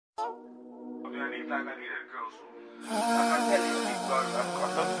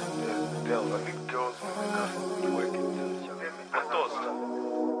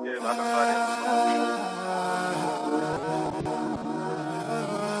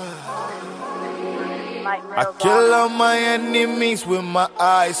I kill all my enemies with my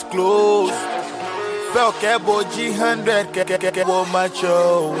eyes closed. Felt cabo G100,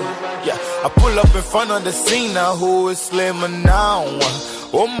 macho. Yeah, I pull up in front of the scene now. Who is slimmer now?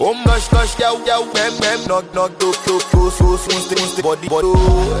 Gosh, bam, knock, do, so, body,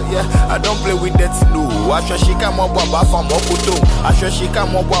 yeah, I don't play with that, no. I sure she come up, from Mokuto. I sure she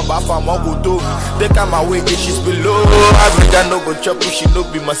come up, from Mokuto. They come away, she's below. Africa no go chop, she no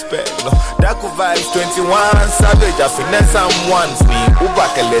be my spec, no. Darkovibes 21, savage, I finesse someone's name.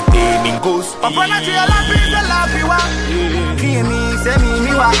 Obra, in ghost. Upon a tree, I love you, Hear me, send me,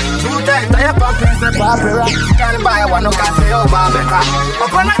 two times, I have pumping the papera. Can't buy one, no, can't say, oh, Babeka.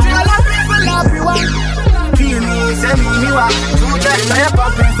 Upon a tree, I love you, Hear me, send me, two times, I have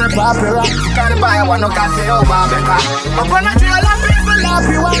pumping the papera. Can't buy one, no, can't say, oh, Babeka. Upon a tree, I love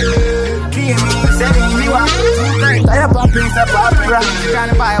you, Hear me, send me, two times, I have pumping the papera.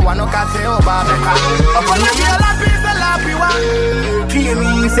 Can't buy one, no, can't say, oh, Babeka. Upon a tree, I love you, Hear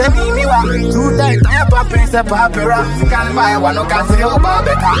me, send me, two times, I have pumping the papera. Can't buy one, no, can't say, oh,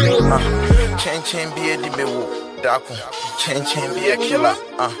 Babeka. Chain be a dimewo. Darko, chain be a killer.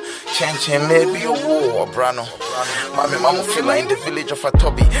 Chain may be a war, Brano. Mama feel in the village of a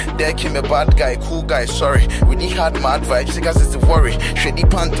Toby. There came a bad guy, cool guy, sorry. We need hard mad vibes, because it's the worry. Shady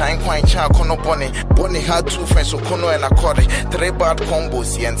Pantine, Quine Cha, Kono Bonnie. Bonnie had two friends, so Kono and Akori. Three bad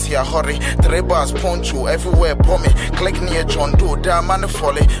combos, and see a hurry. Three bars, poncho, everywhere, bomb me. Click near John Doe, damn man,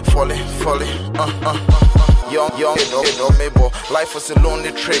 folly. Young, mebo. Life was a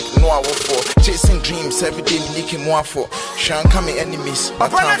lonely trip, no I will for. Chasing dreams, every day leaking more for. Shan coming enemies, but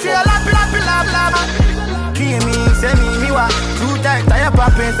time for. Hear me, send me, two times, I have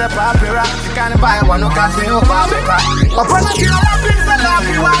pumping the papera. You can't buy one, no, can't say, oh, Babeka. Upon a tree, I love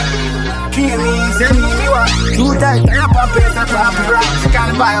you, Hear me, send me, two times, I have pumping the papera. You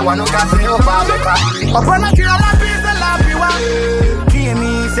can't buy one, no, can't say, oh, Babeka. Upon a tree, I love you, Hear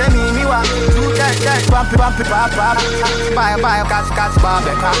me, send me, two times, pump, papa. Buy, catch,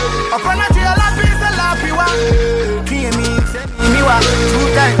 Babeka. Upon a tree, I love you, Hear me, send me, two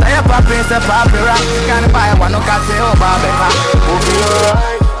times, I have pumping the papera. You can't buy one, no, can't say, oh, Babeka. We'll be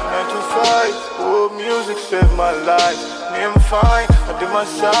alright, 9 to 5. Oh, music saved my life. Me, I'm fine, I did my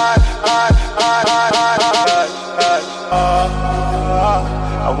side.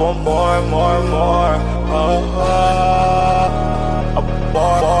 I want more. I want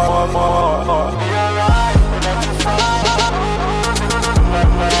more.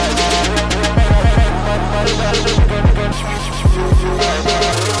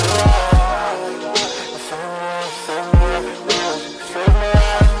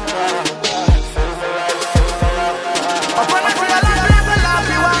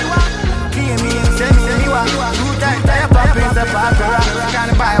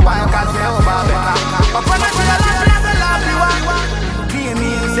 Can't buy one, can't say, oh, Babeka. Upon a tree, I love you, Hear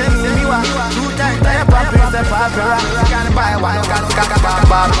me, send me, two times, I have pumping the papera. Can't buy one, can't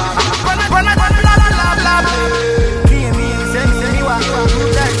Babeka. Upon a tree, I love Hear me, send me, two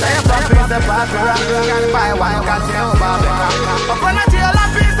times, I have pumping the papera. Can't buy one, can't say, oh, Babeka. Upon a tree, I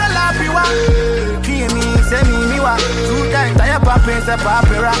love you, Hear me, send me, two times, I have pumping the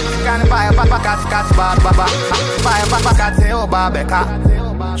papera. Can't buy a papa, catch, Baba. Buy a papa, catch, oh, Babeka.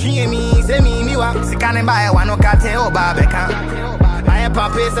 Hear me, say me, si can't buy one, no, can't say, oh, Babeka. I have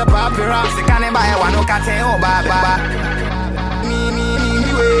pumping the papera. Si can't buy one, no, can't say, oh, Babeka. Me,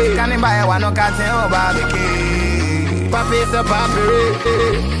 can't buy one, no, can't say, oh, Babeka. Pumping the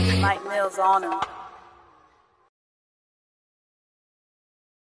papera. Night nails on him.